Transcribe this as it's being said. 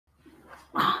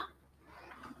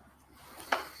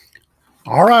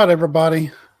All right,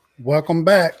 everybody. Welcome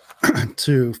back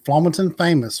to Flomaton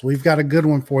Famous. We've got a good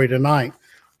one for you tonight.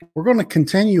 We're going to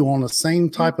continue on the same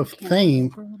type of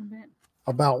theme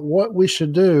about what we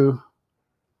should do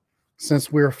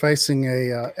since we're facing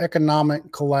a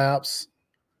economic collapse,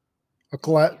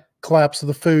 collapse of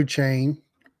the food chain,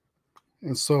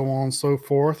 and so on and so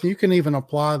forth. You can even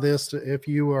apply this to if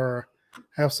you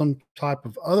have some type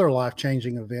of other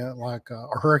life-changing event like a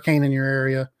hurricane in your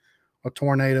area, a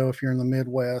tornado if you're in the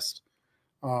Midwest.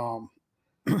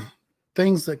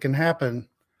 Things that can happen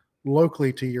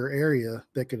locally to your area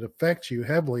that could affect you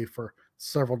heavily for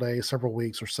several days, several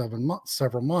weeks, or several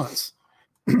months.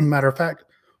 Matter of fact,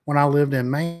 when I lived in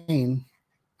Maine,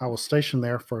 I was stationed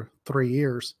there for 3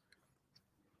 years.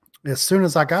 As soon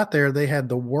as I got there, they had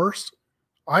the worst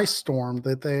ice storm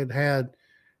that they had had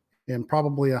in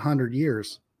probably 100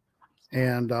 years.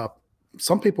 And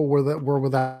some people were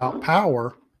without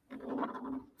power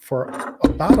for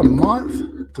about a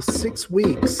month to 6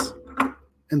 weeks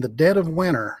in the dead of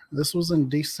winter. This was in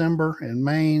December in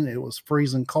Maine. It was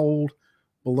freezing cold,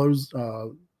 below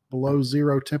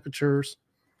zero temperatures.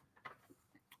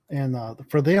 And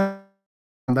for them,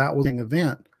 that was an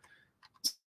event.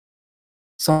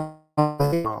 Some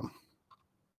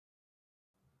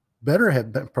better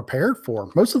have been prepared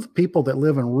for. Most of the people that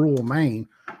live in rural Maine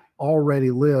already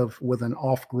live with an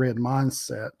off-grid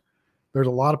mindset. There's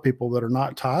a lot of people that are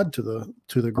not tied to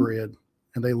the grid,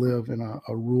 and they live in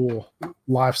a rural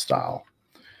lifestyle.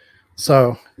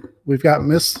 So we've got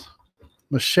Miss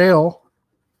Michelle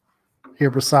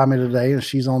here beside me today, and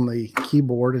she's on the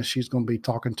keyboard, and she's going to be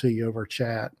talking to you over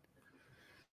chat.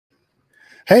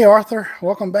 Hey, Arthur,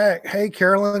 welcome back. Hey,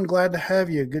 Carolyn, glad to have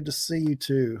you. Good to see you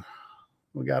too.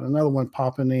 We got another one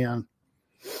popping in.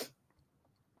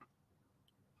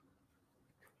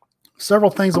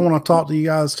 Several things I want to talk to you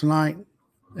guys tonight.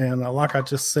 And like I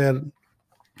just said,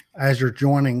 as you're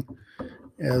joining,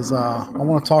 is I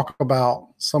want to talk about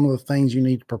some of the things you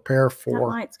need to prepare for. That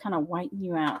light's kind of whiting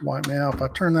you out. White me out. If I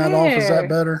turn that off, is that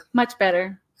better? Much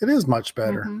better. It is much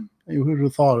better. Mm-hmm. Who would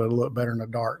have thought it would look better in the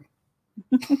dark?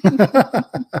 Let's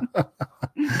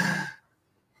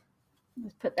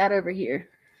put that over here.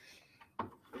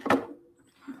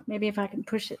 Maybe if I can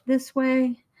push it this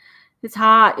way. It's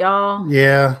hot, y'all.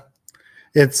 Yeah.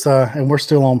 It's and we're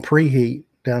still on preheat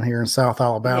down here in South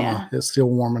Alabama. Yeah. It's still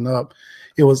warming up.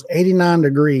 It was 89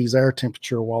 degrees air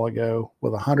temperature a while ago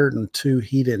with 102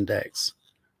 heat index.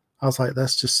 I was like,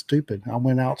 that's just stupid. I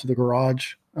went out to the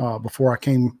garage before I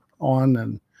came on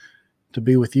and to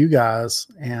be with you guys,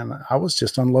 and I was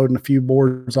just unloading a few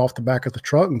boards off the back of the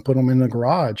truck and put them in the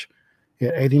garage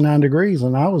at 89 degrees,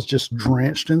 and I was just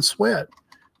drenched in sweat.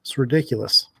 It's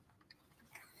ridiculous.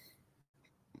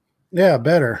 Yeah,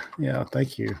 better. Yeah,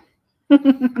 thank you.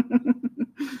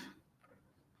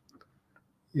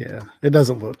 Yeah, it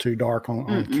doesn't look too dark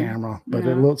on camera, but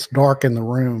it looks dark in the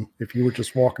room. If you were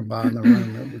just walking by in the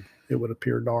room, it would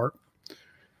appear dark.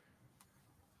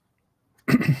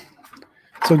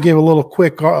 So give a little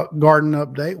quick garden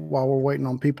update while we're waiting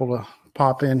on people to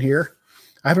pop in here.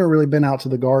 I haven't really been out to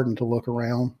the garden to look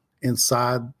around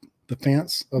inside the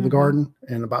fence of the garden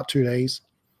in about 2 days.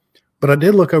 But I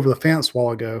did look over the fence a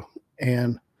while ago,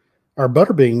 and our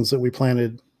butter beans that we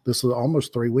planted, this is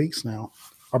almost 3 weeks now,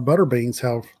 our butter beans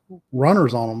have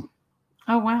runners on them.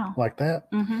 Oh, wow. Like that.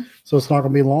 So it's not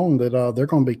going to be long that they're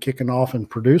going to be kicking off and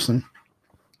producing.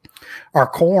 Our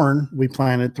corn we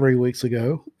planted 3 weeks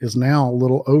ago is now a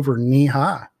little over knee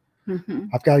high.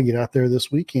 I've got to get out there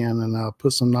this weekend and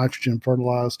put some nitrogen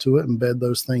fertilizer to it and bed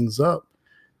those things up.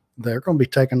 They're going to be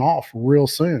taking off real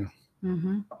soon.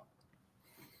 And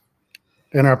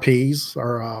our peas,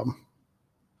 our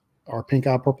pink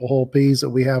eye purple hull peas that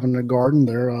we have in the garden,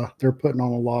 they're putting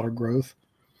on a lot of growth.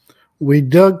 We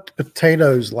dug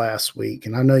potatoes last week,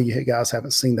 and I know you guys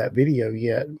haven't seen that video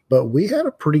yet, but we had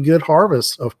a pretty good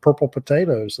harvest of purple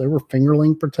potatoes. They were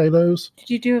fingerling potatoes. Did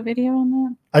you do a video on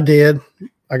that? I did.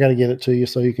 I got to get it to you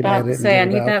so you can edit it. I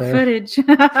need that footage.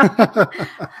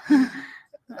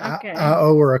 Okay. I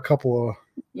owe her a couple of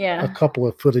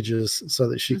footages so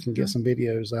that she can get some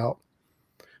videos out.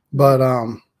 But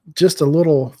just a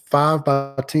little 5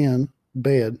 by 10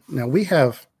 bed. Now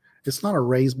it's not a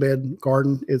raised bed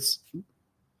garden. It's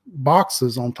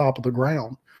boxes on top of the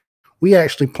ground. We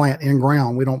actually plant in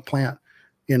ground. We don't plant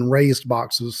in raised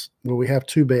boxes. Well, we have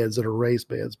 2 beds that are raised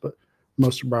beds, but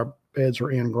most of our beds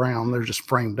are in ground. They're just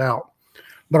framed out.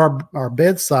 But our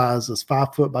bed size is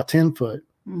 5 foot by 10 foot.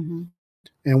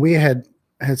 And we had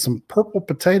some purple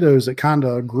potatoes that kind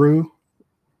of grew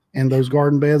in those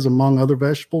garden beds among other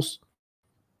vegetables.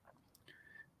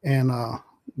 And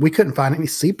we couldn't find any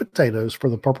seed potatoes for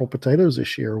the purple potatoes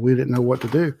this year. We didn't know what to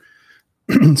do.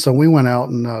 So we went out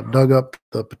and dug up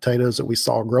the potatoes that we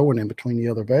saw growing in between the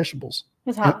other vegetables.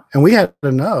 It's hot. And we had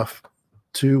enough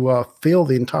to fill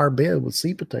the entire bed with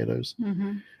seed potatoes.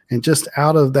 And just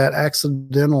out of that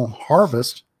accidental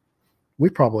harvest, we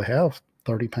probably have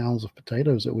 30 pounds of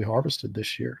potatoes that we harvested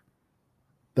this year.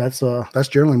 That's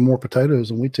generally more potatoes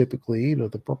than we typically eat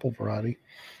of the purple variety.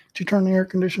 Did you turn the air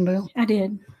conditioner down? I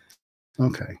did.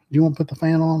 Okay. Do you want to put the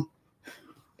fan on?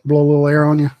 Blow a little air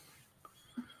on you?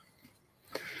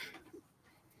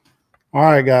 All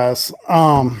right, guys.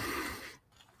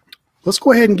 Let's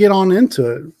go ahead and get on into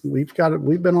it. We've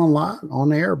been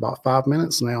on air about 5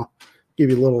 minutes now. Give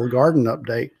you a little garden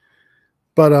update.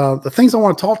 But the things I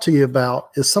want to talk to you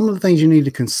about is some of the things you need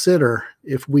to consider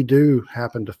if we do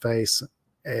happen to face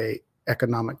a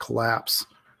economic collapse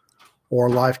or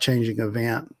a life-changing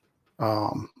event.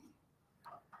 One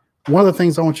of the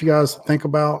things I want you guys to think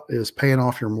about is paying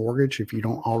off your mortgage if you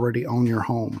don't already own your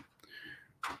home.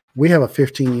 We have a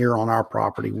 15-year on our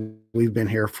property. We've been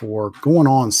here for going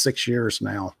on 6 years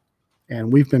now,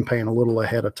 and we've been paying a little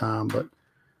ahead of time. But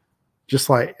just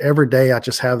like every day, I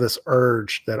just have this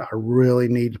urge that I really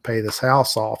need to pay this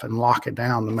house off and lock it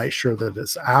down to make sure that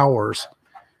it's ours.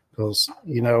 Because,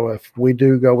 you know, if we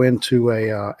do go into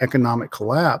a economic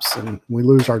collapse and we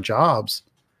lose our jobs,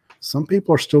 some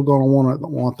people are still going to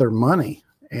want their money,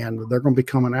 and they're going to be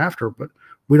coming after. But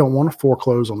we don't want to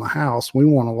foreclose on the house. We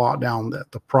want to lock down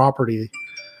the property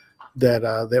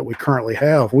that we currently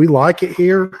have. We like it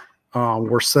here.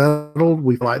 We're settled.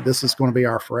 We feel like this is going to be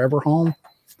our forever home.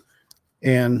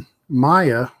 And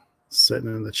Maya,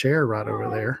 sitting in the chair right over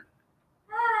there,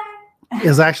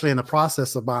 is actually in the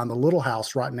process of buying the little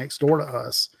house right next door to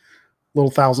us. Little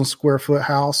 1,000 square foot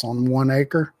house on 1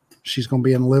 acre. She's going to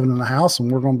be living in the house,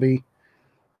 and we're going to be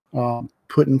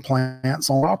putting plants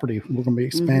on property. We're going to be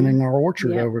expanding our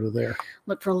orchard over to there.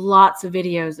 Look for lots of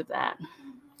videos of that.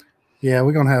 Yeah,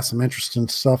 we're going to have some interesting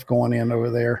stuff going in over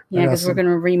there. Yeah, because we're going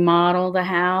to remodel the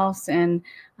house, and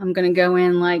I'm going to go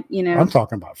in like, you know. I'm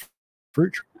talking about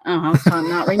fruit trees. Oh, I was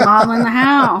talking about remodeling the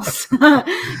house.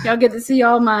 Y'all get to see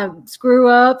all my screw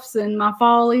ups and my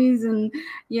follies, and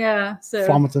yeah. So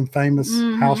Flemington famous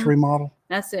house remodel.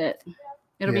 That's it.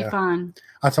 It'll be fun.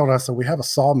 I told her, I said, we have a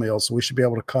sawmill, so we should be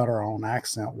able to cut our own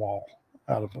accent wall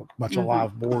out of a bunch of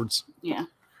live boards. Yeah.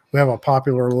 We have a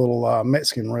popular little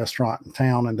Mexican restaurant in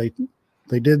town, and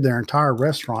they did their entire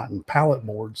restaurant in pallet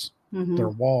boards, their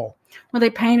wall. Well, they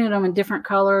painted them in different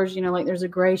colors, you know, like there's a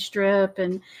gray strip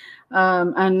and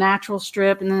a natural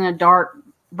strip, and then a dark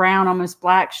brown, almost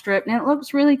black strip, and it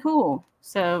looks really cool.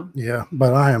 So yeah,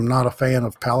 but I am not a fan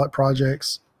of pallet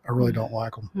projects. I really don't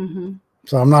like them.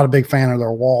 So I'm not a big fan of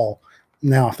their wall.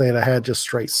 Now, if they'd have had just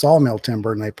straight sawmill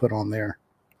timber and they put on there,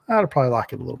 I'd probably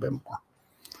like it a little bit more.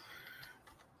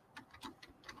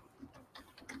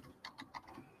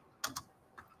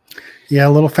 Yeah,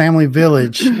 a little family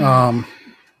village.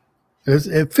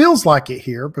 It feels like it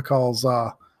here because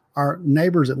our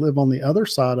neighbors that live on the other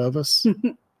side of us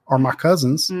are my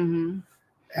cousins.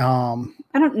 I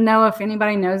don't know if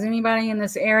anybody knows anybody in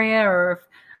this area, or if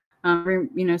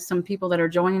you know, some people that are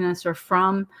joining us are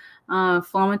from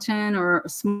Flemington or a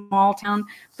small town,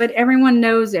 but everyone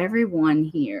knows everyone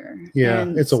here. Yeah,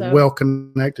 and it's a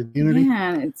well-connected community.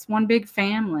 Yeah, it's one big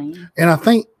family. And I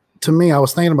think, to me, I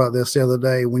was thinking about this the other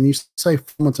day. When you say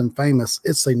Flemington famous,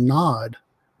 it's a nod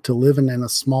to living in a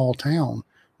small town,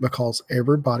 because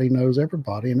everybody knows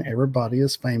everybody, and everybody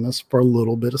is famous for a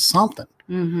little bit of something.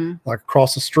 Like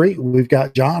across the street, we've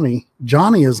got Johnny.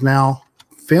 Johnny is now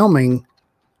filming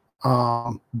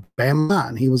Bam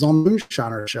 9. He was on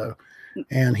Moonshiner show,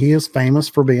 and he is famous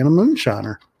for being a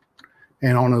moonshiner,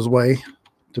 and on his way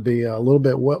to be a little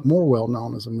bit more well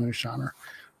known as a moonshiner.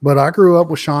 But I grew up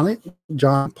with Shawnee.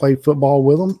 John played football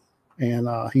with him, and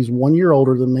he's 1 year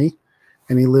older than me,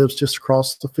 and he lives just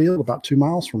across the field, about 2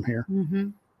 miles from here.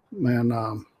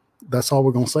 And that's all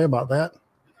we're going to say about that.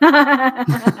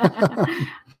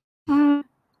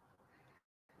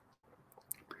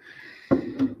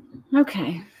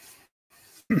 Okay.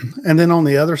 And then on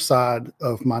the other side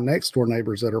of my next door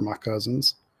neighbors that are my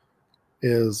cousins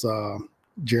is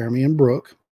Jeremy and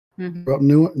Brooke. Grew up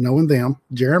knowing them.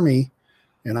 Jeremy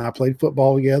and I played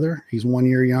football together. He's 1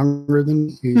 year younger than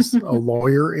me. He's a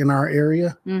lawyer in our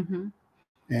area.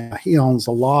 And he owns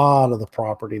a lot of the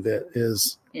property that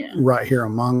is right here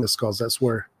among us, because that's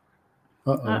where.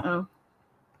 Are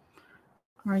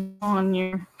you on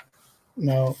your?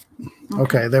 No.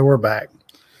 Okay, they were back.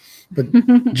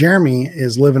 But Jeremy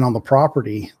is living on the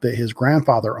property that his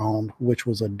grandfather owned, which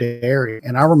was a dairy.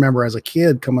 And I remember as a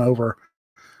kid coming over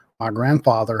my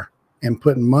grandfather and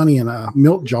putting money in a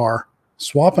milk jar,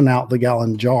 swapping out the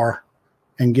gallon jar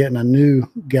and getting a new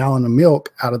gallon of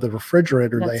milk out of the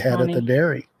refrigerator they had at the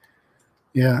dairy.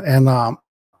 Yeah. And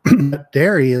that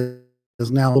dairy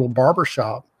is now a little barber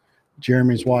shop.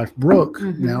 Jeremy's wife, Brooke,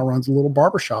 now runs a little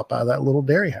barber shop out of that little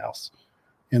dairy house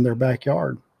in their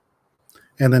backyard.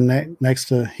 And then next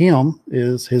to him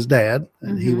is his dad,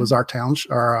 and he was our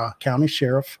county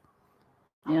sheriff.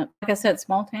 Yeah, like I said,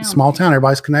 small town. Small town,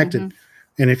 everybody's connected.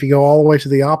 And if you go all the way to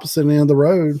the opposite end of the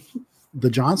road,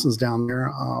 the Johnsons down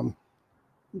there,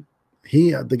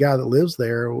 the guy that lives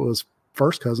there was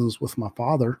first cousins with my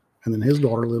father, and then his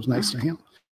daughter lives next to him.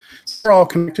 So we're all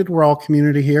connected. We're all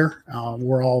community here.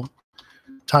 We're all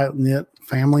tight-knit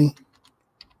family.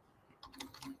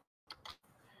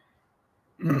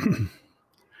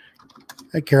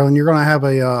 Hey, Carolyn, you're going to have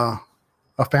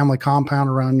a family compound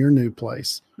around your new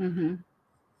place.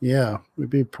 Yeah, we'd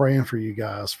be praying for you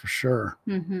guys for sure.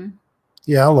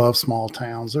 Yeah, I love small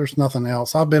towns. There's nothing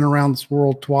else. I've been around this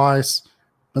world twice,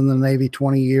 been in the Navy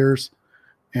 20 years,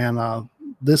 and I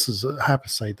have to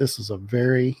say, this is a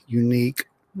very unique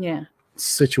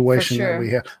situation that we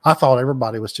have. I thought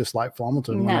everybody was just like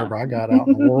Flomaton whenever I got out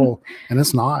in the world, and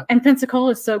it's not. And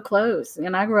Pensacola is so close.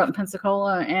 And I grew up in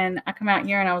Pensacola, and I come out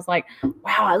here and I was like,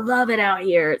 wow, I love it out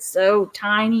here. It's so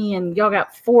tiny, and y'all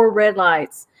got 4 red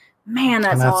lights. Man,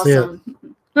 that's awesome.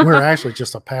 We're actually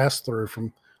just a pass through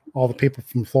from all the people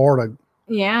from Florida.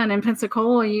 Yeah, and in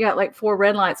Pensacola, you got like 4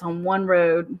 red lights on one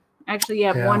road. Actually, you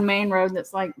have one main road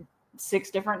that's like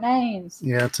 6 different names.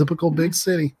 Yeah, typical big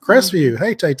city. Crestview.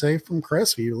 Hey, Tay from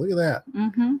Crestview. Look at that.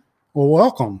 Well,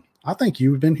 welcome. I think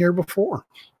you've been here before.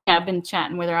 Yeah, I've been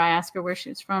chatting with her. I asked her where she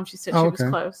was from. She said she was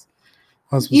close.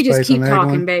 Husband's you just keep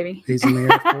talking, baby. He's in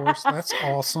the Air Force. That's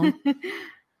awesome.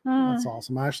 That's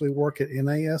awesome. I actually work at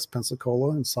NAS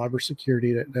Pensacola in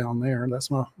cybersecurity down there.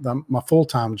 That's my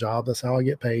full-time job. That's how I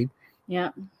get paid. Yeah.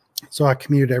 So I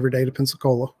commute every day to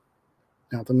Pensacola,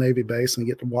 down at the Navy base, and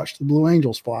get to watch the Blue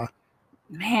Angels fly.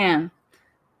 Man,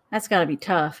 that's got to be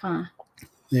tough, huh?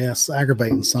 Yes,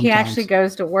 aggravating sometimes. He actually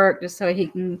goes to work just so he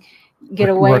can get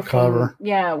away from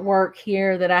work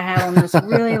here that I have on this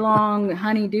really long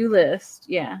honey-do list.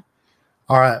 Yeah.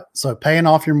 All right. So paying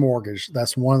off your mortgage,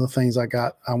 that's one of the things I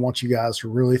want you guys to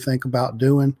really think about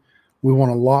doing. We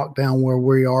want to lock down where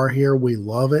we are here. We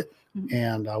love it.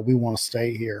 And we want to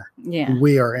stay here. Yeah.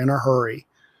 We are in a hurry.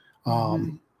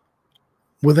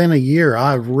 Within a year,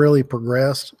 I've really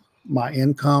progressed my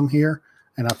income here.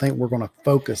 And I think we're going to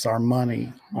focus our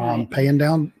money on paying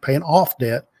off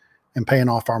debt and paying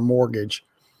off our mortgage.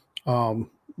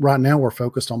 Right now, we're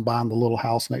focused on buying the little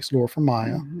house next door for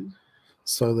Maya.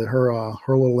 So that her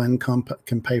little income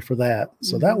can pay for that.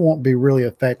 So that won't be really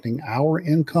affecting our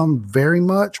income very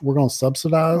much. We're going to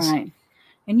subsidize. Right.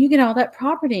 And you get all that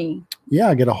property. Yeah,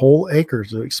 I get a whole acre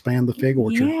to expand the fig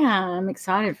orchard. Yeah, I'm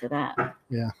excited for that.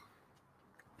 Yeah.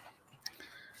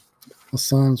 My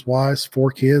son's wife,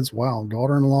 4 kids. Wow.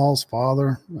 Daughter-in-law's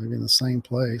father, maybe in the same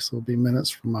place. It'll be minutes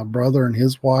from my brother and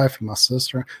his wife and my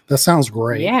sister. That sounds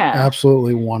great. Yeah.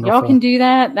 Absolutely wonderful. Y'all can do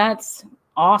that. That's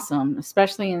awesome,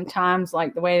 especially in times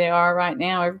like the way they are right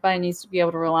now. Everybody needs to be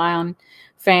able to rely on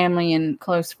family and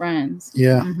close friends.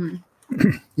 Yeah.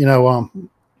 You know,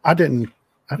 I didn't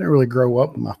really grow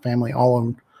up with my family all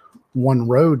on one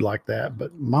road like that,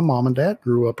 but my mom and dad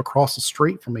grew up across the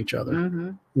street from each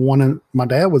other. My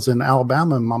dad was in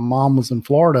Alabama and my mom was in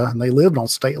Florida, and they lived on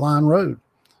State Line Road.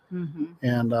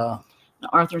 And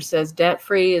Arthur says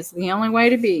debt-free is the only way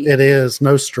to be. It is.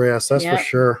 No stress. That's for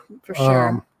sure. For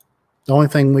sure. The only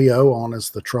thing we owe on is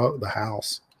the truck, the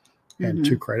house, and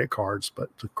 2 credit cards,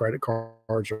 but the credit cards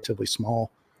are relatively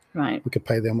small. Right. We could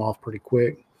pay them off pretty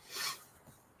quick.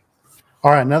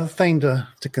 All right. Another thing to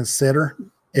consider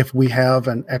if we have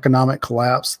an economic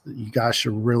collapse that you guys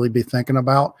should really be thinking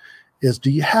about is, do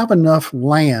you have enough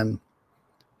land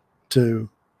to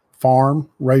farm,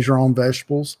 raise your own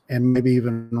vegetables, and maybe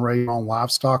even raise your own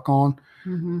livestock on?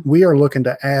 We are looking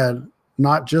to add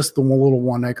not just the little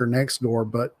 1 acre next door,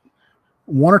 but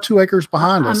 1 or 2 acres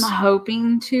behind us. I'm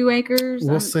hoping 2 acres.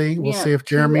 We'll see. We'll see if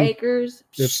Jeremy. 2 acres.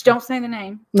 Don't say the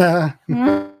name. Nah.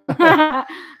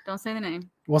 Don't say the name.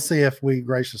 We'll see if we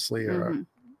graciously are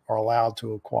allowed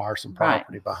to acquire some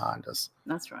property behind us.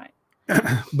 That's right.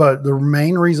 But the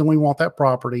main reason we want that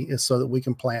property is so that we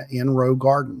can plant in-row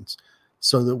gardens,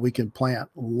 so that we can plant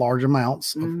large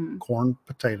amounts of corn,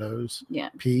 potatoes,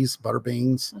 peas, butter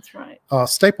beans. That's right.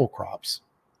 Staple crops.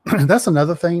 That's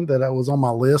another thing that was on my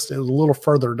list. It was a little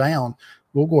further down.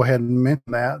 We'll go ahead and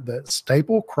mention that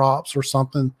staple crops are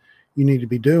something you need to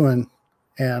be doing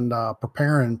and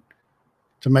preparing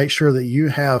to make sure that you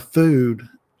have food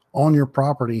on your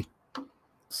property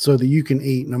so that you can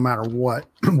eat no matter what,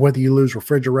 whether you lose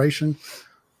refrigeration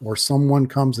or someone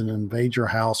comes and invades your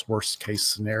house, worst case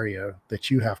scenario, that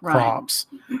you have crops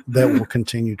that will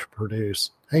continue to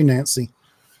produce. Hey, Nancy.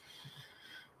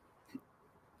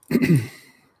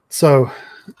 So,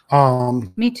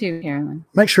 me too, Carolyn.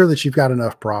 Make sure that you've got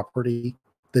enough property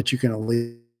that you can at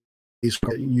least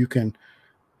you can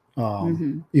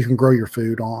grow your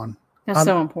food on. That's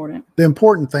so important. The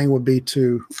important thing would be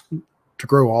to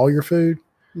grow all your food.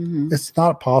 It's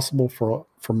not possible for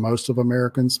most of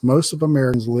Americans. Most of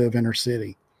Americans live inner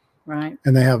city, right?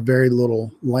 And they have very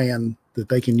little land that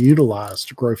they can utilize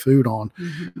to grow food on.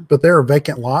 But there are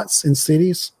vacant lots in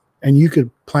cities, and you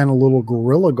could plant a little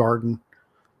guerrilla garden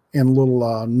in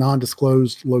little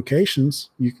non-disclosed locations.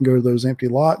 You can go to those empty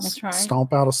lots,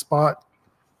 stomp out a spot,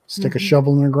 stick a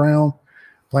shovel in the ground,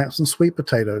 plant some sweet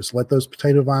potatoes, let those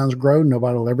potato vines grow.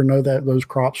 Nobody will ever know that those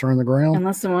crops are in the ground.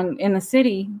 Unless someone in the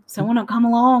city, someone will come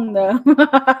along though.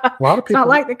 A lot of people, it's not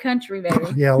like the country, baby.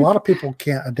 Yeah, a lot of people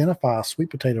can't identify a sweet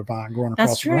potato vine growing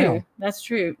across the ground. That's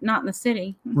true. Not in the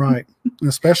city. Right.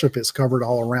 Especially if it's covered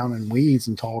all around in weeds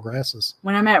and tall grasses.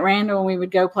 When I met Randall, we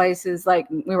would go places like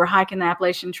we were hiking the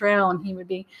Appalachian Trail, and he would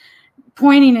be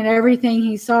pointing at everything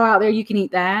he saw out there. You can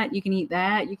eat that. You can eat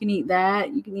that. You can eat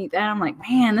that. You can eat that. I'm like,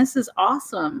 man, this is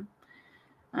awesome.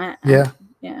 Yeah.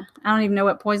 I don't even know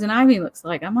what poison ivy looks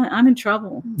like. I'm in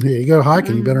trouble. Yeah, you go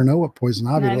hiking, you better know what poison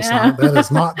ivy looks like. That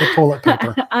is not the toilet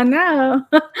paper. I know.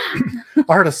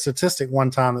 I heard a statistic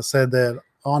one time that said that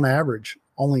on average,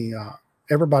 only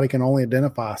everybody can only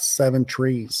identify 7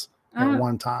 trees at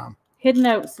one time. Hidden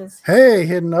Oats is. Hey,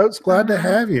 Hidden Oats, glad to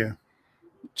have you.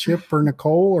 Chip or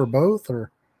Nicole or both,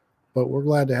 but we're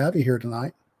glad to have you here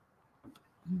tonight.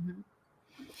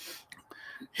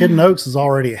 Hidden Oaks is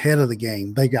already ahead of the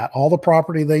game. They got all the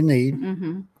property they need.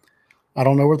 I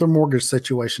don't know what their mortgage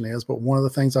situation is, but one of the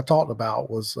things I talked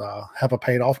about was have a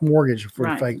paid off mortgage if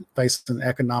we're facing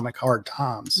economic hard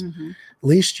times. At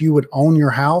least you would own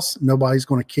your house. Nobody's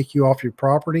going to kick you off your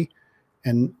property.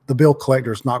 And the bill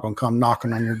collector is not going to come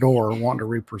knocking on your door wanting to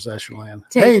repossess your land.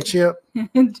 Hey, Chip.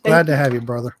 Glad to have you,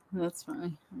 brother. That's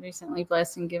fine. Recently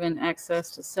blessed and given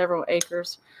access to several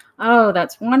acres. Oh,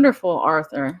 that's wonderful,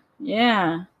 Arthur.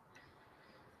 Yeah.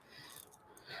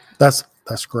 That's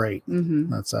great.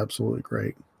 That's absolutely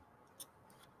great.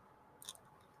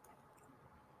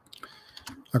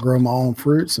 I grow my own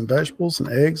fruits and vegetables and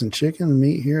eggs and chicken and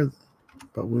meat here,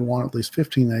 but we want at least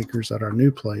 15 acres at our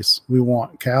new place. We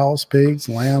want cows, pigs,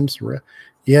 lambs.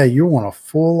 Yeah, you want a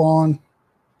full-on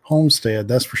homestead.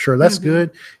 That's for sure. That's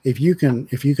good. If you can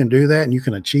do that and you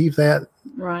can achieve that,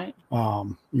 right?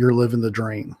 You're living the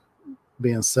dream.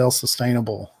 Being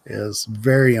self-sustainable is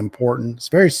very important. It's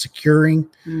very securing,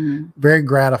 very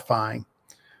gratifying.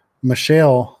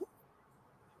 Michelle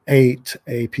ate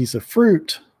a piece of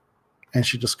fruit, and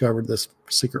she discovered this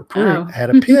secret fruit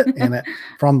had a pit in it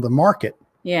from the market.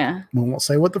 Yeah. We won't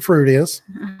say what the fruit is,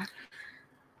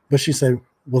 but she said,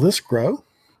 will this grow?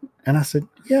 And I said,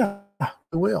 yeah,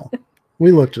 it will.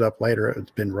 We looked it up later.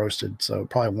 It's been roasted, so it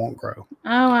probably won't grow.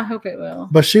 Oh, I hope it will.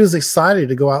 But she was excited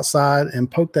to go outside and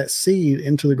poke that seed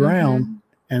into the ground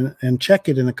and check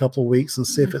it in a couple of weeks and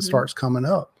see if it starts coming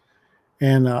up.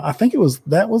 And I think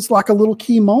that was like a little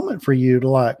key moment for you to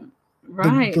like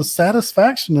the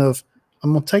satisfaction of,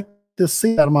 I'm going to take this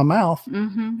seed out of my mouth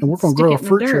and we're going to grow a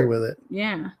fruit tree with it.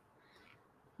 Yeah.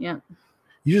 Yeah.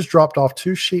 You just dropped off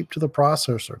 2 sheep to the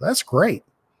processor. That's great.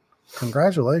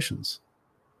 Congratulations.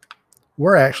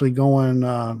 We're actually going,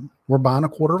 we're buying a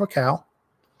quarter of a cow.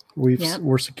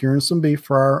 We're securing some beef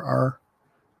for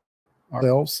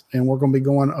ourselves, and we're going to be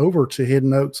going over to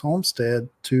Hidden Oaks Homestead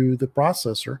to the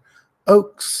processor,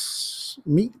 Oaks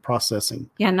Meat Processing.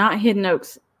 Yeah, not Hidden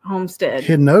Oaks Homestead.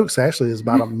 Hidden Oaks actually is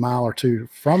about a mile or 2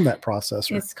 from that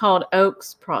processor. It's called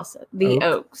Oaks Process,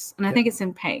 Oaks, and I think it's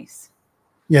in Pace.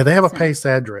 Yeah, they have a Pace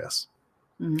address.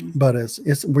 But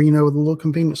it's where, the little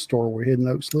convenience store where Hidden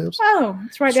Oaks lives. Oh,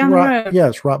 it's right down the road. Yeah,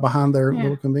 it's right behind their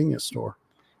little convenience store.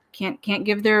 Can't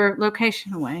give their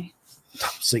location away.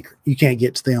 Top secret. You can't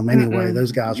get to them anyway.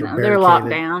 Those guys are barricaded. They're locked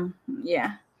down.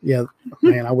 Yeah. Yeah,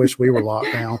 man, I wish we were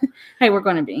locked down. Hey, we're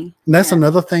going to be. And that's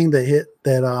another thing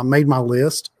that made my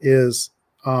list is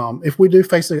if we do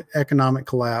face an economic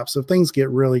collapse, if things get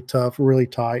really tough, really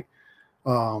tight.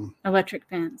 Electric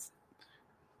fence.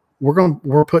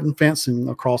 We're putting fencing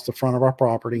across the front of our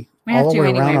property. We have to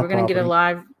anyway. We're going to get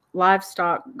a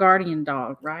livestock guardian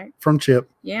dog, right? From Chip.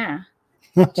 Yeah.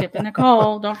 Chip and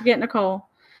Nicole. Don't forget Nicole.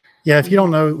 Yeah, if you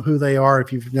don't know who they are,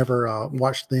 if you've never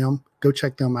watched them, go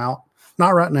check them out.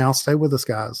 Not right now. Stay with us,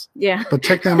 guys. Yeah. But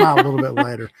check them out a little bit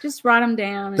later. Just write them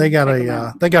down. They got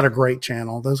a great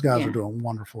channel. Those guys are doing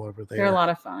wonderful over there. They're a lot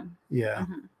of fun. Yeah.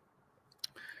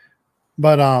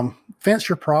 But fence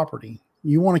your property.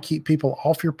 You want to keep people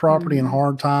off your property in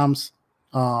hard times.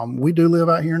 We do live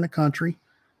out here in the country.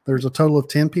 There's a total of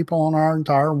 10 people on our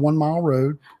entire 1 mile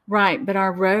road. Right. But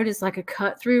our road is like a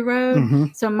cut through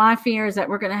road. So my fear is that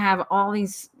we're going to have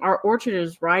our orchard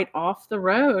is right off the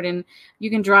road, and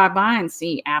you can drive by and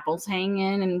see apples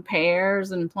hanging and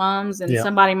pears and plums. And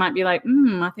somebody might be like,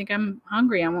 I think I'm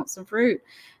hungry. I want some fruit.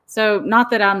 So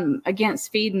not that I'm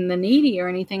against feeding the needy or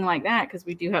anything like that, because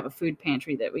we do have a food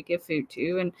pantry that we give food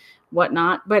to and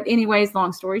whatnot. But anyways,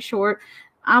 long story short,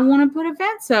 I want to put a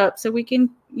fence up so we can,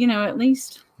 at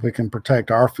least we can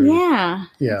protect our food. Yeah,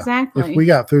 exactly. If we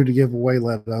got food to give away,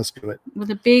 let us do it.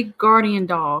 With a big guardian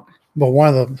dog. But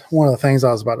one of the things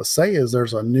I was about to say is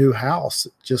there's a new house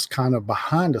just kind of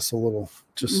behind us a little,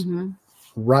 just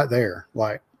right there.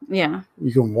 Like, you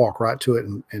can walk right to it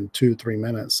in 2-3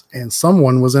 minutes. And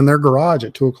someone was in their garage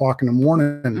at 2 o'clock in the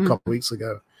morning a couple weeks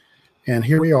ago. And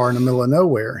here we are in the middle of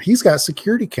nowhere. He's got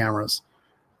security cameras.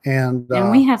 And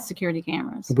we have security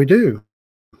cameras. We do.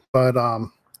 But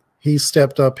he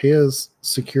stepped up his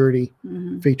security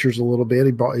features a little bit.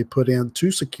 He put in 2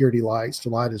 security lights to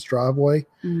light his driveway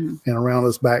and around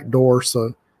his back door.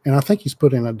 And I think he's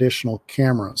put in additional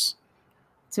cameras.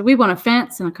 So we want a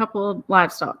fence and a couple of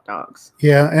livestock dogs.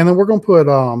 Yeah, and then we're going to put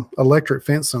electric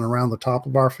fencing around the top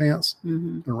of our fence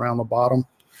and around the bottom.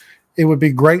 It would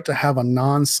be great to have a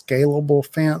non-scalable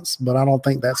fence, but I don't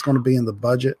think that's going to be in the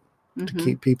budget to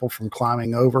keep people from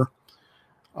climbing over.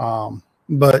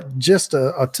 But just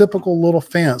a typical little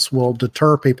fence will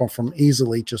deter people from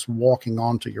easily just walking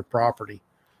onto your property.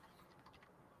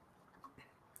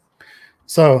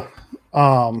 So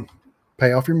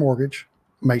pay off your mortgage.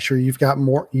 Make sure you've got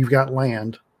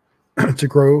land to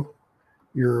grow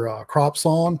your crops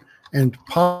on, and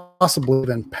possibly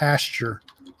even pasture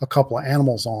a couple of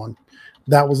animals on.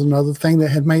 That was another thing that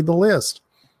had made the list.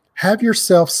 Have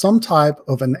yourself some type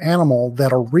of an animal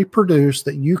that'll reproduce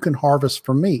that you can harvest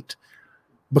for meat.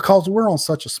 Because we're on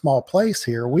such a small place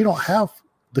here, we don't have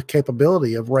the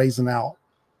capability of raising out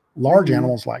large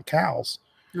animals like cows.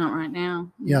 Not right now.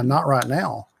 Yeah, not right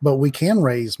now. But we can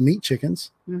raise meat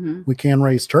chickens. We can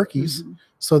raise turkeys.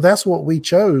 So that's what we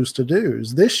chose to do.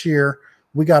 Is this year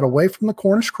we got away from the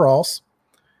Cornish cross,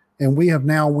 and we have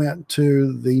now went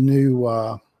to the new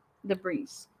the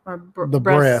breeze or the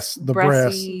breast.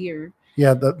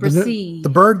 Yeah,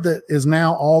 the bird that is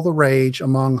now all the rage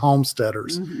among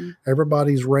homesteaders.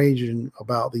 Everybody's raging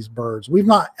about these birds. We've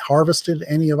not harvested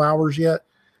any of ours yet,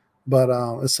 but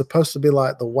it's supposed to be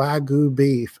like the Wagyu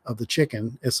beef of the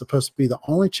chicken. It's supposed to be the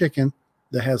only chicken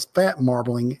that has fat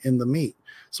marbling in the meat.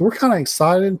 So we're kind of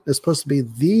excited. It's supposed to be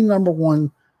the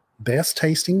 #1 best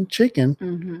tasting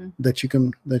chicken that you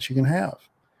can have.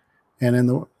 And in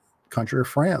the country of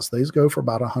France, these go for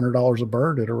about $100 a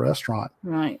bird at a restaurant.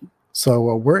 Right.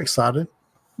 So we're excited.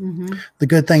 The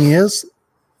good thing is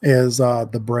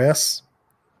the breast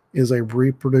is a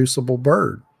reproducible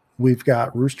bird. We've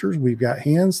got roosters, we've got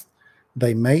hens.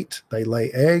 They mate, they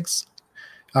lay eggs.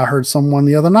 I heard someone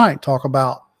the other night talk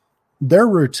about their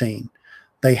routine.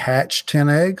 They hatch 10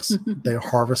 eggs, they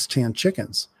harvest 10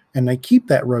 chickens, and they keep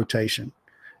that rotation.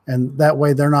 And that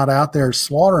way they're not out there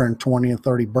slaughtering 20 and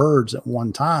 30 birds at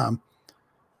one time.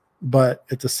 But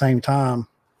at the same time,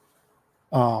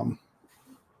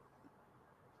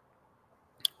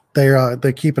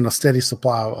 they're keeping a steady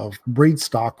supply of breed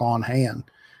stock on hand,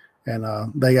 and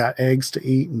they got eggs to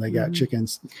eat and they got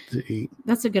chickens to eat.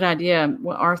 That's a good idea.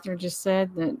 What Arthur just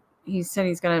said, that he said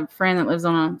he's got a friend that lives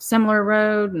on a similar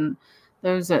road, and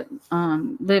those that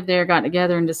live there got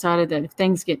together and decided that if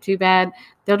things get too bad,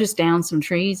 they'll just down some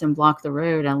trees and block the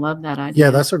road. I love that idea.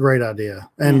 Yeah, that's a great idea.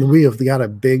 And we have got a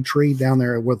big tree down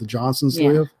there where the Johnsons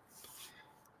live.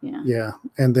 Yeah.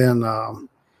 And then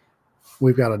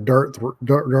we've got a dirt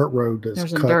road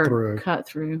that's cut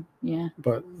through. Yeah.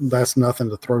 But that's nothing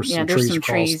to throw some trees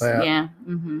across that. Yeah.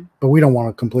 But we don't want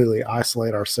to completely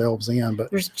isolate ourselves in.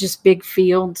 But there's just big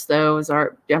fields, though.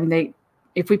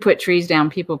 If we put trees down,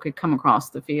 people could come across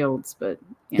the fields, but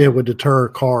it would deter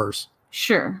cars.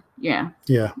 Sure. Yeah.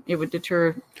 Yeah. It would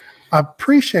deter. I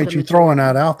appreciate you throwing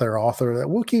that out there, Arthur. That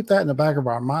we'll keep that in the back of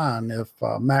our mind if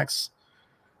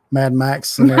Mad Max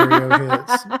scenario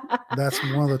hits. That's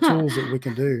one of the tools that we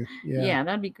can do. Yeah,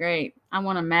 that'd be great. I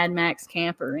want a Mad Max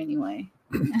camper anyway.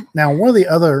 Now, one of the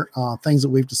other things that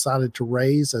we've decided to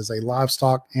raise as a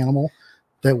livestock animal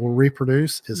that will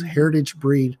reproduce is heritage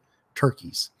breed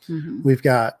turkeys. We've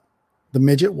got the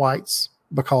midget whites,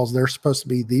 because they're supposed to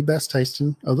be the best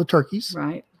tasting of the turkeys.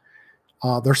 Right.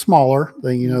 They're smaller.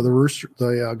 They,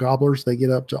 the gobblers, they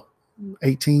get up to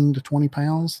 18 to 20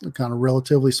 pounds. They're kind of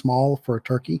relatively small for a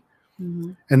turkey.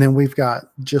 Mm-hmm. And then we've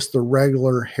got just the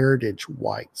regular heritage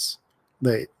whites.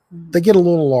 They get a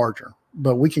little larger,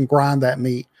 but we can grind that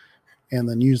meat and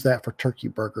then use that for turkey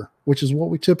burger, which is what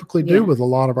we typically do with a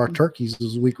lot of our turkeys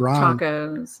is we grind.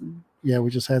 Tacos. Yeah, we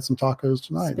just had some tacos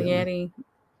tonight. Spaghetti.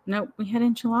 Nope, we had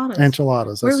enchiladas.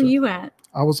 Enchiladas. Where were you at?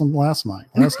 I was on last night.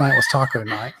 Last night was taco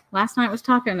night. Last night was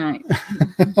taco night.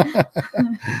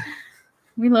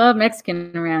 We love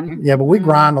Mexican around here. Yeah, but we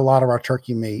grind a lot of our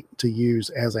turkey meat to use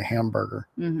as a hamburger.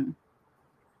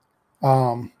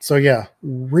 So yeah,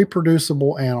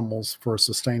 reproducible animals for a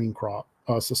sustaining crop,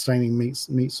 sustaining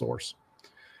meat source.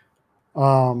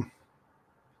 Now,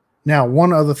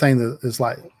 one other thing that is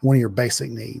like one of your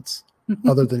basic needs,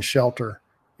 other than shelter,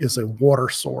 is a water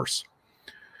source.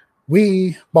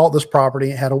 We bought this property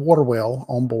and had a water well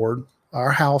on board.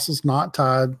 Our house is not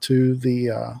tied to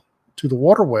the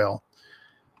water well,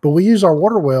 but we use our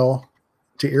water well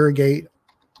to irrigate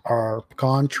our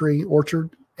pecan tree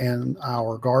orchard and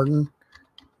our garden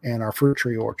and our fruit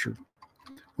tree orchard.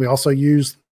 We also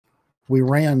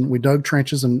we dug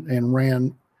trenches and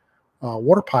ran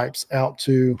water pipes out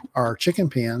to our chicken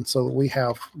pen so that we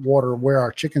have water where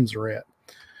our chickens are at.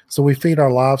 So we feed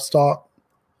our livestock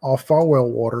off our well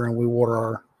water and we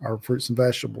water our fruits and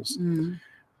vegetables.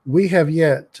 We have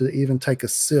yet to even take a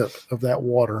sip of that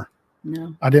water.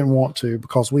 No, I didn't want to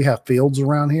because we have fields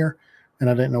around here and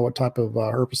I didn't know what type of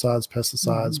herbicides,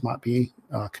 pesticides might be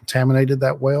contaminated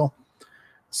that well.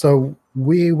 So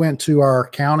we went to our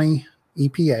county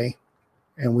EPA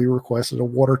and we requested a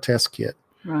water test kit.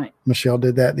 Right. Michelle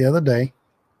did that the other day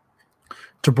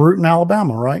to Bruton,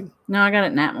 Alabama, right? No, I got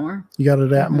it in Atmore. You got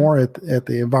it at Atmore at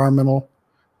the environmental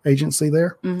agency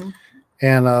there.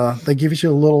 And they give you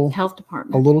a little health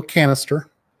department, a little canister.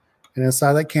 And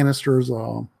inside that canister is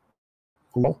you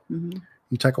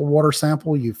take a water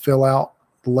sample, you fill out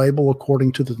the label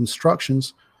according to the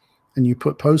instructions, and you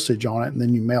put postage on it, and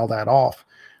then you mail that off.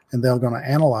 And they're going to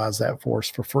analyze that for us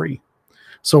for free.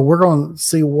 So we're going to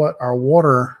see what our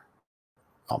water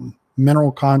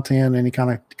mineral content, any kind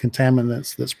of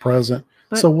contaminants that's present.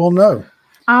 But so we'll know.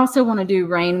 I also want to do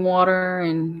rainwater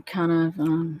and kind of.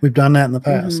 We've done that in the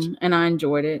past. And I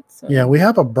enjoyed it. So. Yeah, we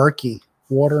have a Berkey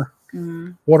water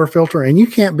filter, and you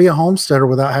can't be a homesteader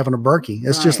without having a Berkey.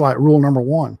 It's just like rule number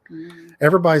one.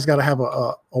 Everybody's got to have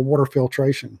a water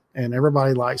filtration, and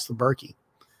everybody likes the Berkey.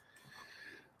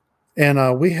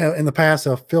 And we have in the past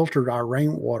have filtered our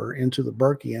rainwater into the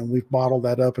Berkey, and we've bottled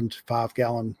that up into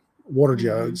 5-gallon water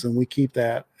jugs, and we keep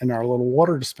that in our little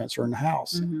water dispenser in the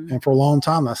house. And for a long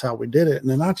time, that's how we did it. And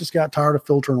then I just got tired of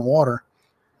filtering water,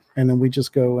 and then we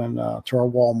just go and to our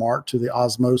Walmart to the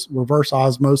reverse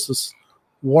osmosis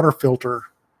water filter,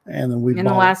 and then we. And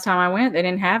the last time I went, they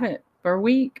didn't have it for a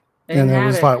week. And it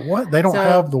was like, what? They don't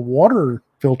have the water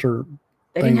filter.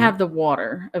 They didn't have the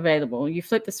water available. You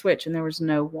flip the switch and there was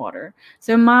no water.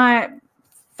 So my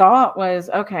thought was,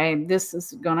 okay, this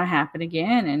is going to happen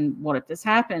again. And what if this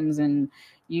happens? And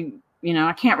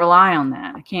I can't rely on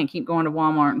that. I can't keep going to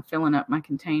Walmart and filling up my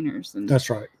containers. And that's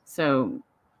right. So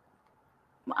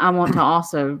I want to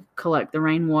also collect the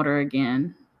rainwater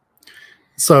again.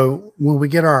 So when we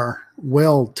get our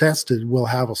well tested, we'll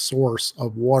have a source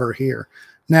of water here.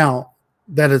 Now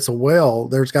that it's a well,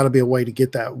 there's got to be a way to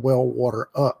get that well water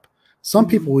up. Some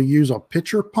people will use a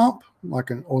pitcher pump, like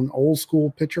an old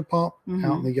school pitcher pump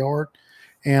out in the yard.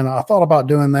 And I thought about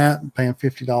doing that, paying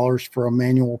 $50 for a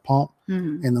manual pump,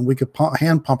 and then we could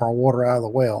hand pump our water out of the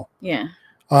well. Yeah.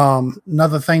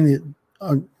 Another thing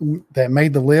that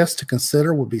made the list to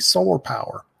consider would be solar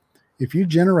power. If you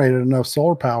generated enough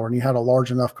solar power and you had a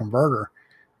large enough converter,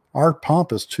 our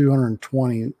pump is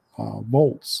 220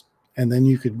 volts. And then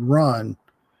you could run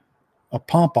a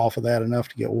pump off of that enough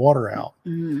to get water out.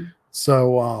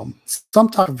 So some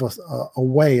type of a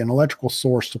way, an electrical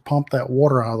source to pump that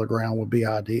water out of the ground would be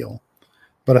ideal.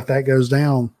 But if that goes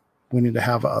down, we need to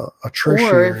have a tertiary.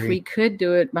 Or if we could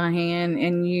do it by hand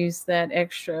and use that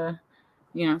extra,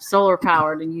 solar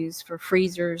power to use for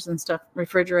freezers and stuff,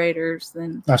 refrigerators,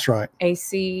 then that's right.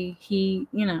 AC, heat,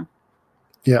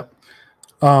 Yep.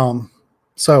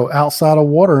 So outside of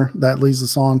water, that leads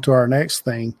us on to our next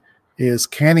thing is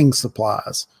canning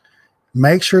supplies.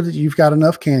 Make sure that you've got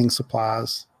enough canning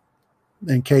supplies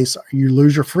in case you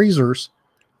lose your freezers.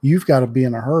 You've got to be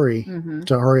in a hurry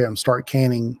to hurry up and start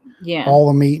canning all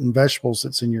the meat and vegetables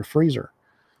that's in your freezer.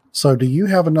 So do you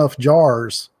have enough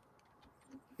jars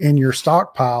in your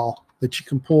stockpile that you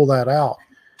can pull that out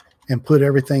and put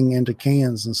everything into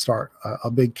cans and start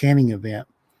a big canning event.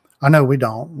 I know we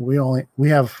don't. We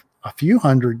have a few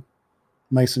hundred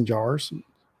mason jars.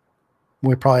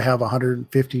 We probably have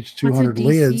 150 to 200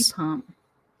 lids. Pump?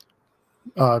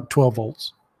 12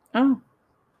 volts. Oh,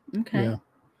 okay. Yeah.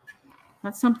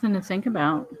 That's something to think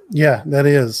about. Yeah, that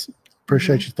is.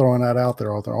 Appreciate you throwing that out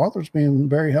there, Arthur. Arthur's being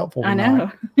very helpful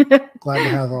tonight. I know.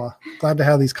 glad to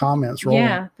have these comments rolling.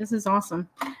 Yeah, this is awesome.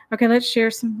 Okay, let's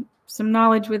share some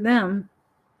knowledge with them.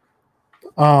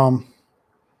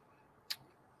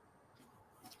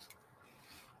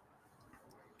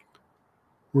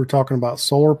 We're talking about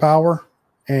solar power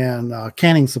and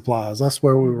canning supplies. That's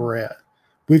where we were at.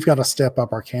 We've got to step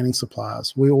up our canning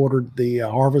supplies. We ordered the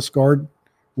Harvest Guard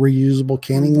reusable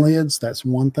canning lids. That's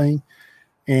one thing.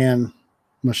 And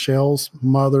Michelle's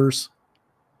mother's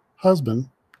husband,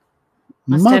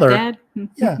 My stepdad?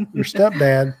 Yeah, your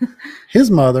stepdad,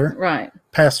 his mother, right,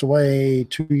 passed away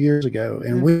 2 years ago,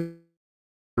 and we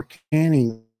were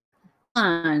canning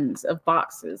tons of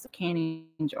boxes of canning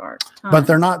jars. Tons. But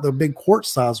they're not the big quart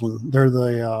size one. They're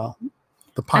the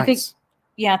pints.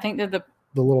 I think they're the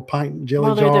little pint jelly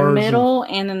jars. Well, they're the middle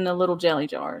and then the little jelly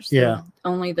jars. Yeah,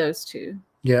 only those two.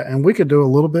 Yeah, and we could do a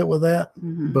little bit with that,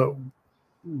 but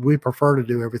we prefer to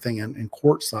do everything in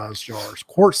quart size jars.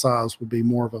 Quart size would be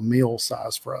more of a meal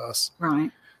size for us.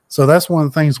 Right. So that's one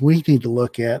of the things we need to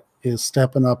look at is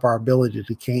stepping up our ability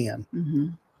to can.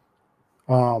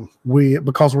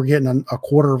 Because we're getting a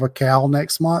quarter of a cow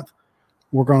next month,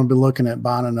 we're going to be looking at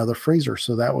buying another freezer.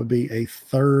 So that would be a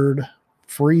third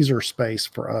freezer space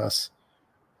for us.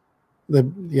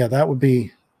 That would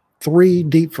be 3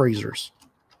 deep freezers.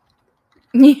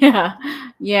 Yeah,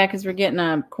 because we're getting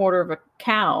a quarter of a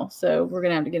cow, so we're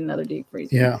gonna have to get another deep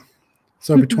freezer. Yeah.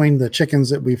 So between the chickens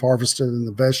that we've harvested and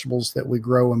the vegetables that we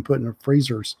grow and put in the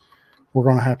freezers, we're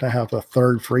going to have a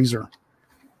third freezer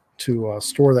to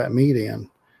store that meat in.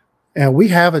 And we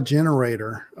have a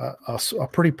generator, a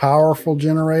pretty powerful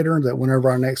generator that whenever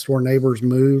our next door neighbors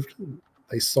moved,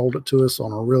 they sold it to us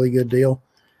on a really good deal.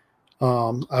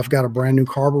 I've got a brand new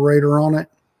carburetor on it.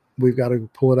 We've got to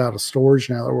pull it out of storage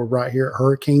now that we're right here at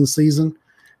hurricane season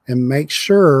and make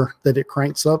sure that it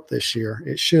cranks up this year.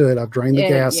 It should. I've drained the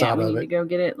gas out of it. We need to go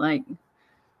get it like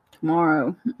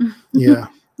tomorrow. Yeah.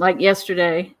 Like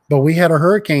yesterday. But we had a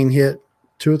hurricane hit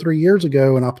 2 or 3 years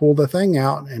ago and I pulled the thing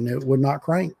out and it would not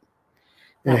crank.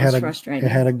 That was frustrating.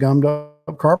 It had a gummed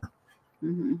up carburetor.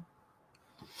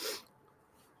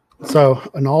 So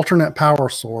an alternate power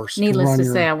source. Needless to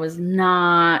say, I was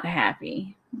not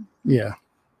happy. Yeah.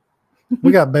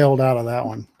 We got bailed out of that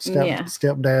one.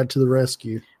 Stepdad to the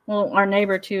rescue. Well, our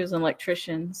neighbor too is an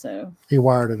electrician, so he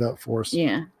wired it up for us.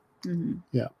 Yeah.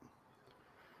 Yeah.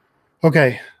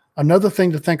 Okay. Another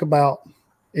thing to think about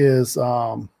is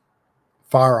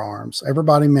firearms.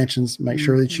 Everybody mentions make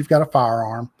sure that you've got a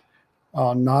firearm,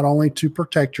 not only to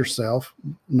protect yourself,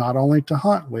 not only to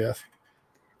hunt with.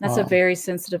 That's a very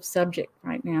sensitive subject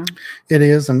right now. It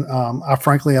is. And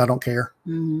frankly, I don't care.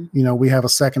 You know, we have a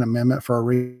Second Amendment for a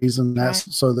reason.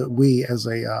 That's so that we as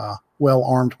a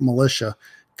well-armed militia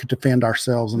could defend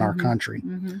ourselves and our country.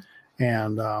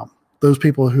 And those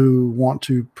people who want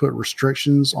to put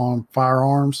restrictions on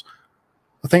firearms,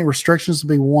 I think restrictions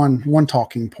would be one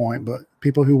talking point, but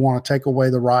people who want to take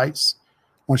away the rights,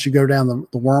 once you go down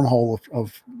the wormhole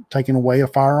of taking away a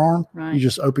firearm, you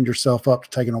just opened yourself up to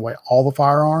taking away all the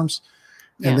firearms.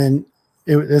 And then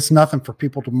it's nothing for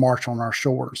people to march on our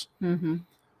shores.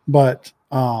 But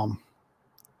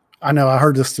I know I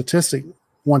heard the statistic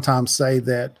one time say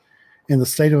that in the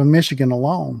state of Michigan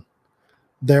alone,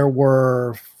 there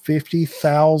were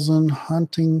 50,000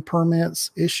 hunting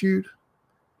permits issued.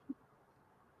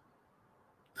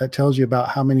 That tells you about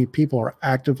how many people are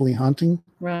actively hunting.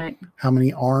 Right. How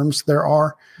many arms there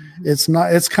are. It's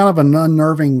kind of an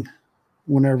unnerving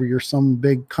whenever you're some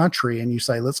big country and you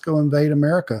say, let's go invade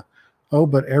America. Oh,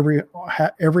 but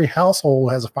every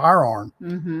household has a firearm.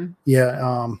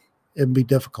 Yeah. It'd be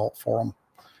difficult for them.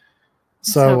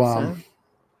 So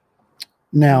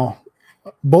now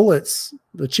bullets,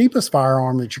 the cheapest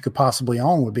firearm that you could possibly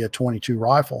own would be a .22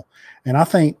 rifle. And I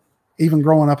think even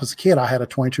growing up as a kid, I had a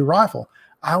 .22 rifle.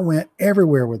 I went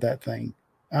everywhere with that thing.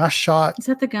 I shot. Is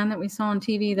that the gun that we saw on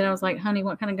TV that I was like, honey,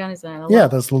 what kind of gun is that? Yeah,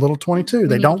 that's the little .22.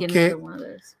 They don't kick.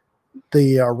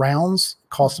 The rounds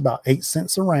cost about 8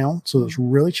 cents a round. So it's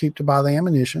really cheap to buy the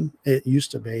ammunition. It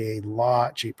used to be a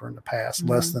lot cheaper in the past,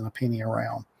 less than a penny a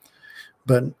round.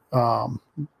 But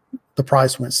the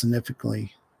price went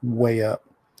significantly way up.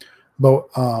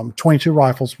 But .22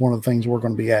 rifles, one of the things we're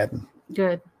going to be adding.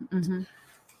 Good.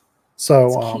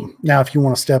 So now if you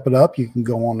want to step it up, you can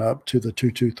go on up to the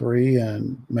 223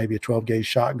 and maybe a 12 gauge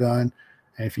shotgun.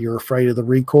 And if you're afraid of the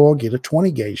recoil, get a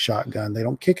 20 gauge shotgun. They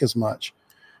don't kick as much.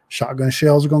 Shotgun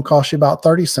shells are going to cost you about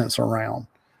 30 cents a round.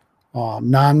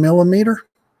 9 millimeters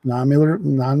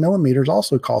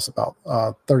also costs about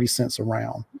 30 cents a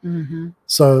round.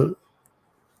 So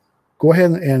go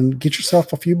ahead and get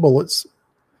yourself a few bullets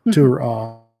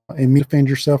to defend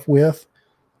yourself with.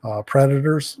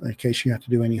 Predators, in case you have to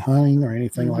do any hunting or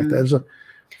anything like that.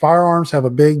 Firearms have a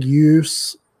big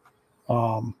use.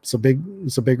 It's a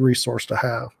big resource to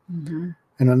have. And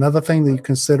another thing that you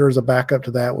consider as a backup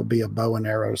to that would be a bow and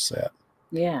arrow set.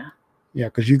 Yeah,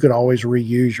 because you could always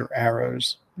reuse your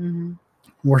arrows. And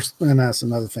that's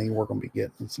another thing we're going to be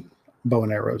getting, some bow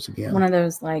and arrows again. One of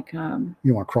those like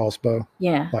you want a crossbow?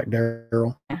 Yeah, like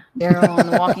Daryl. Yeah, Daryl on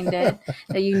The Walking Dead.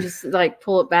 That you can just like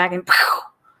pull it back and.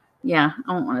 Yeah,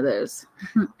 I want one of those.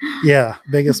 Yeah,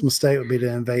 biggest mistake would be to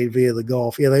invade via the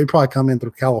Gulf. Yeah, they'd probably come in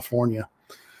through California.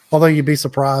 Although you'd be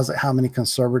surprised at how many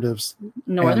conservatives,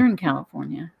 Northern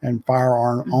California, and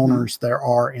firearm owners there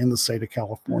are in the state of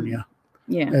California.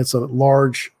 Yeah, it's a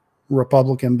large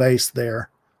Republican base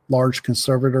there, large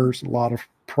conservators, a lot of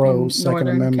pro Second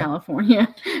Amendment.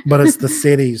 California, but it's the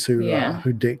cities who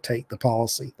dictate the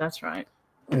policy. That's right.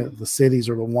 The cities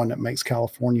are the one that makes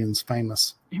Californians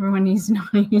famous. Everyone needs to know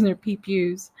how to use their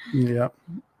PPUs. Yeah.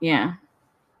 Yeah.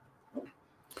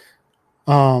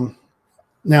 Now,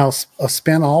 a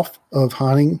spinoff of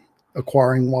hunting,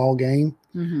 acquiring wild game,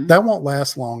 that won't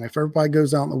last long. If everybody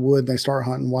goes out in the wood and they start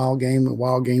hunting wild game, the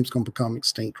wild game's going to become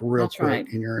extinct real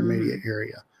quick in your immediate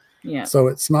area. Yeah. So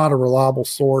it's not a reliable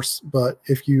source. But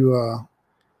if you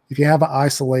have an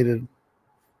isolated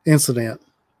incident,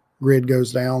 grid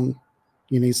goes down,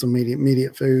 you need some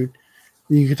immediate food,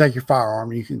 you can take your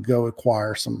firearm and you can go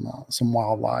acquire some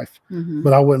wildlife.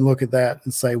 But I wouldn't look at that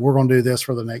and say, we're going to do this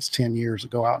for the next 10 years to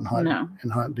go out and hunt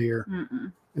and hunt deer.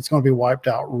 It's going to be wiped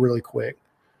out really quick.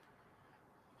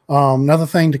 Another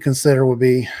thing to consider would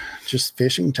be just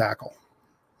fishing tackle.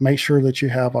 Make sure that you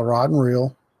have a rod and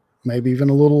reel, maybe even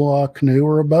a little canoe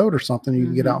or a boat or something you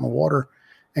can get out in the water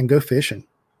and go fishing.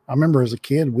 I remember as a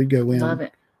kid, we'd go in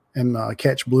and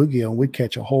catch bluegill, and we'd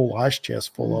catch a whole ice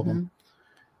chest full of them.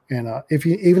 And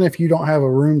even if you don't have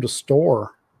a room to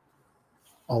store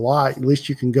a lot, at least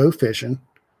you can go fishing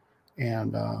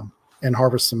and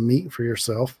harvest some meat for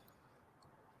yourself.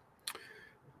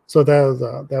 So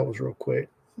that was real quick.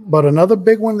 But another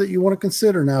big one that you want to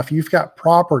consider now, if you've got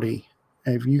property,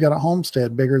 and if you got a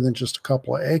homestead bigger than just a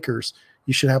couple of acres,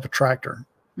 you should have a tractor.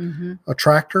 A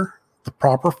tractor, the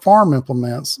proper farm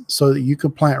implements, so that you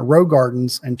can plant row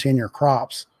gardens and tend your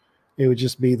crops. It would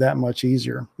just be that much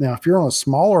easier. Now, if you're on a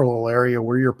smaller little area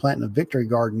where you're planting a victory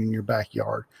garden in your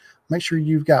backyard, make sure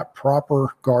you've got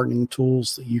proper gardening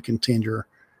tools that you can tend your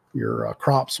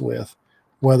crops with,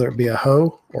 whether it be a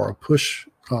hoe or a push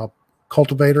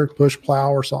cultivator, push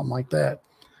plow, or something like that.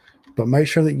 But make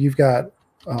sure that you've got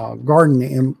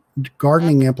gardening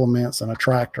implements and a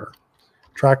tractor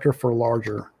for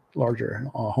larger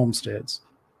homesteads.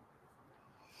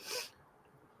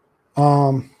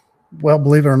 Well,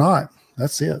 believe it or not,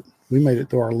 that's it. We made it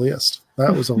through our list.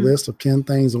 That was a list of 10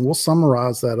 things, and we'll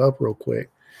summarize that up real quick.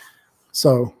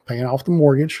 So, paying off the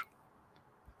mortgage,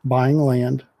 buying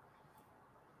land,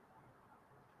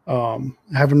 having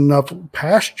enough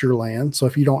pasture land. So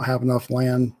if you don't have enough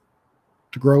land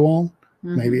to grow on,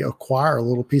 maybe acquire a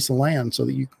little piece of land so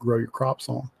that you can grow your crops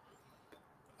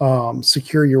on.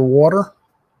 Secure your water.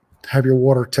 Have your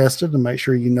water tested to make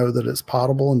sure you know that it's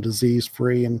potable and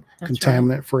disease-free and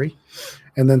contaminant-free.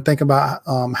 And then think about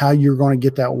how you're going to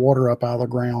get that water up out of the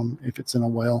ground if it's in a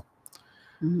well.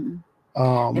 And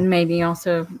maybe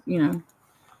also,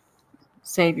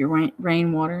 save your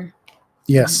rainwater.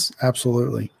 Yes,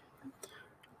 absolutely.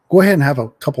 Go ahead and have a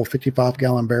couple of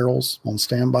 55-gallon barrels on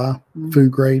standby,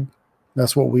 food grade.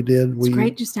 That's what we did. It's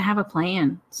great just to have a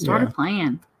plan. Start a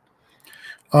plan.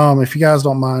 If you guys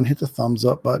don't mind, hit the thumbs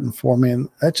up button for me. And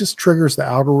that just triggers the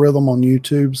algorithm on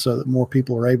YouTube so that more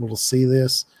people are able to see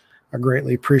this. I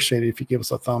greatly appreciate it if you give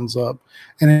us a thumbs up.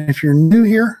 And if you're new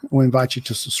here, we invite you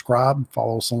to subscribe and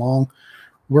follow us along.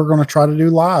 We're going to try to do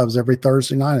lives every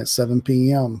Thursday night at 7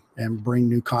 p.m. and bring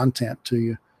new content to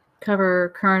you.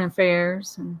 Cover current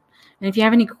affairs. And if you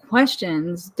have any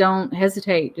questions, don't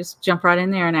hesitate. Just jump right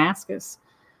in there and ask us.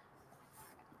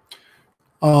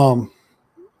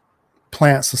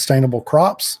 Plant sustainable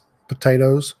crops,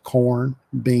 potatoes, corn,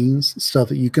 beans, stuff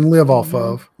that you can live off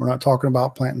of. We're not talking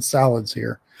about planting salads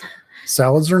here.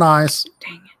 Salads are nice.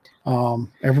 Dang it.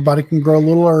 Everybody can grow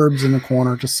little herbs in the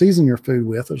corner to season your food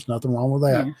with. There's nothing wrong with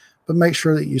that. but make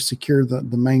sure that you secure the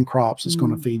main crops that's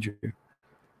going to feed you.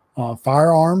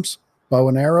 Firearms, bow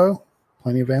and arrow,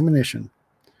 plenty of ammunition.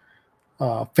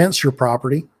 Fence your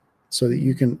property so that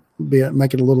you can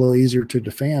make it a little easier to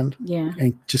defend. Yeah.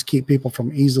 And just keep people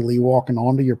from easily walking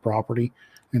onto your property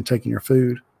and taking your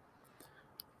food.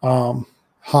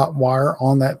 Hot wire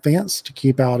on that fence to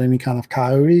keep out any kind of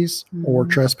coyotes or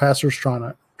trespassers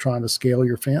trying to scale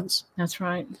your fence. That's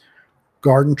right.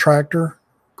 Garden tractor,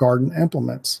 garden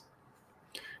implements,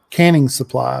 canning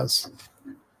supplies,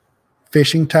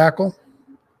 fishing tackle,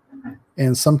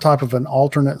 and some type of an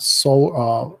alternate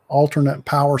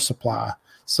power supply,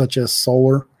 such as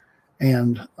solar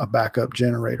and a backup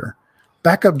generator.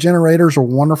 Backup generators are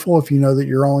wonderful if you know that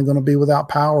you're only going to be without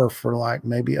power for like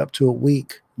maybe up to a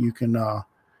week. You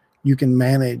can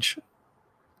manage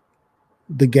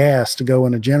the gas to go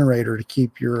in a generator to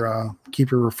keep your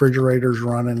refrigerators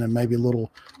running, and maybe a little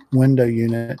window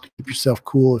unit to keep yourself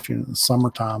cool if you're in the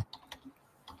summertime.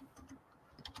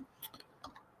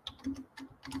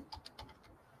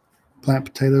 Plant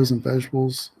potatoes and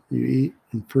vegetables you eat,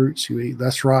 and fruits you eat.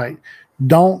 That's right.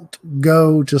 Don't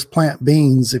go just plant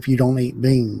beans if you don't eat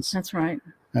beans. That's right.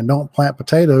 And don't plant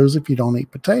potatoes if you don't eat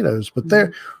potatoes. But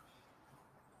there,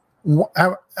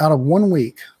 out of 1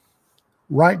 week,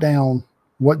 write down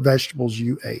what vegetables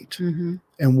you ate.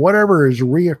 And whatever is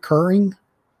reoccurring,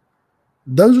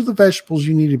 those are the vegetables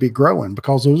you need to be growing,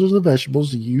 because those are the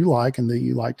vegetables that you like and that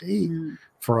you like to eat.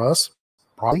 For us,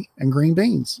 broccoli and green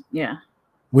beans. Yeah.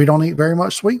 We don't eat very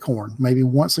much sweet corn, maybe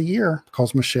once a year,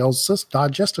 because Michelle's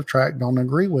digestive tract don't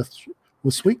agree with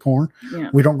sweet corn.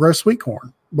 Yeah. We don't grow sweet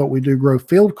corn, but we do grow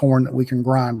field corn that we can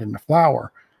grind into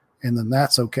flour, and then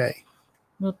that's okay.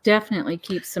 We'll definitely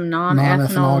keep some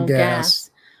non-ethanol gas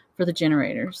for the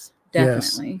generators.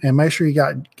 Definitely. Yes. And make sure you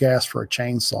got gas for a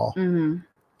chainsaw.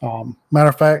 Matter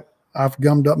of fact, I've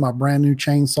gummed up my brand new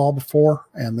chainsaw before,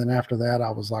 and then after that, I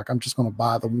was like, I'm just going to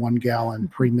buy the 1 gallon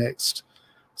pre-mixed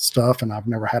stuff, and I've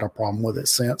never had a problem with it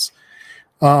since.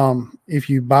 If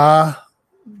you buy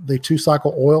the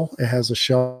 2-cycle oil, it has a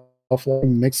shelf life.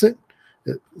 Mix it,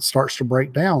 it starts to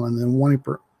break down, and then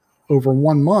over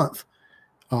 1 month,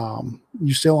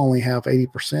 you still only have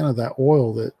 80% of that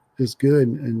oil that is good,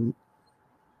 and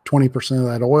 20% of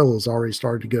that oil has already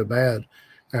started to go bad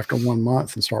after 1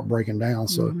 month and start breaking down.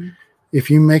 So if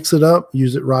you mix it up,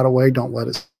 use it right away. Don't let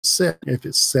it sit. If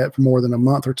it's set for more than a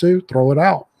month or two, throw it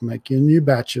out. Make you a new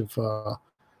batch of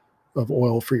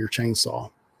oil for your chainsaw.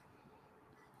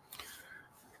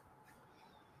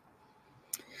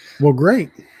 Well, great.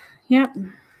 Yep.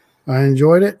 I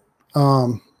enjoyed it.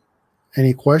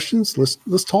 Any questions?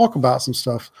 Let's talk about some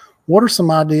stuff. What are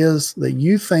some ideas that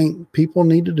you think people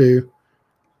need to do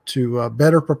to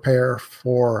better prepare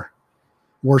for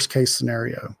worst case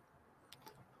scenario?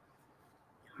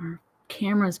 Our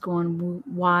camera's going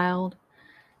wild,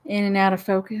 in and out of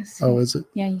focus. Oh, is it?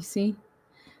 Yeah, you see?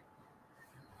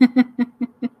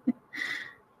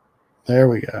 There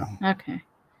we go. Okay.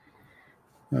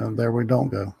 There we don't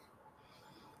go.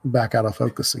 Back out of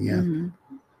focus again.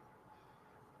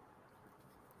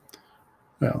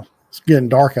 Well, it's getting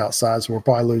dark outside, so we're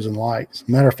probably losing lights.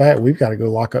 Matter of fact, we've got to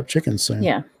go lock up chickens soon.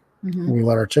 Yeah. We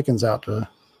let our chickens out to.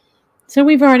 So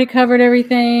we've already covered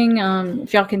everything.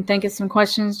 If y'all can think of some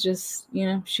questions, just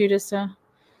shoot us a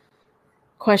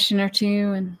question or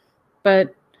two,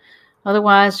 but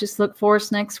otherwise, just look for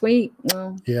us next week.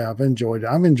 Yeah, I've enjoyed it.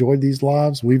 I've enjoyed these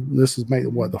lives. This is maybe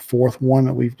the 4th one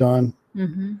that we've done.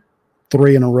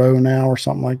 3 in a row now, or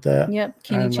something like that. Yep,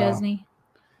 Kenny Chesney.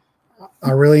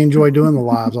 I really enjoy doing the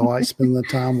lives. I like spending the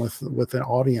time with an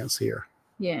audience here.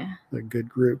 Yeah, a good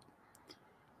group.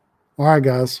 All right,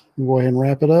 guys, we'll go ahead and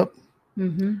wrap it up.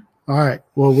 All right.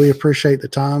 Well, we appreciate the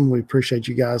time. We appreciate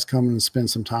you guys coming and spend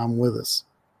some time with us.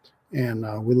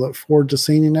 And we look forward to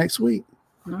seeing you next week.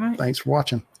 All right. Thanks for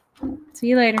watching. See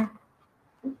you later.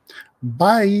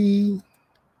 Bye.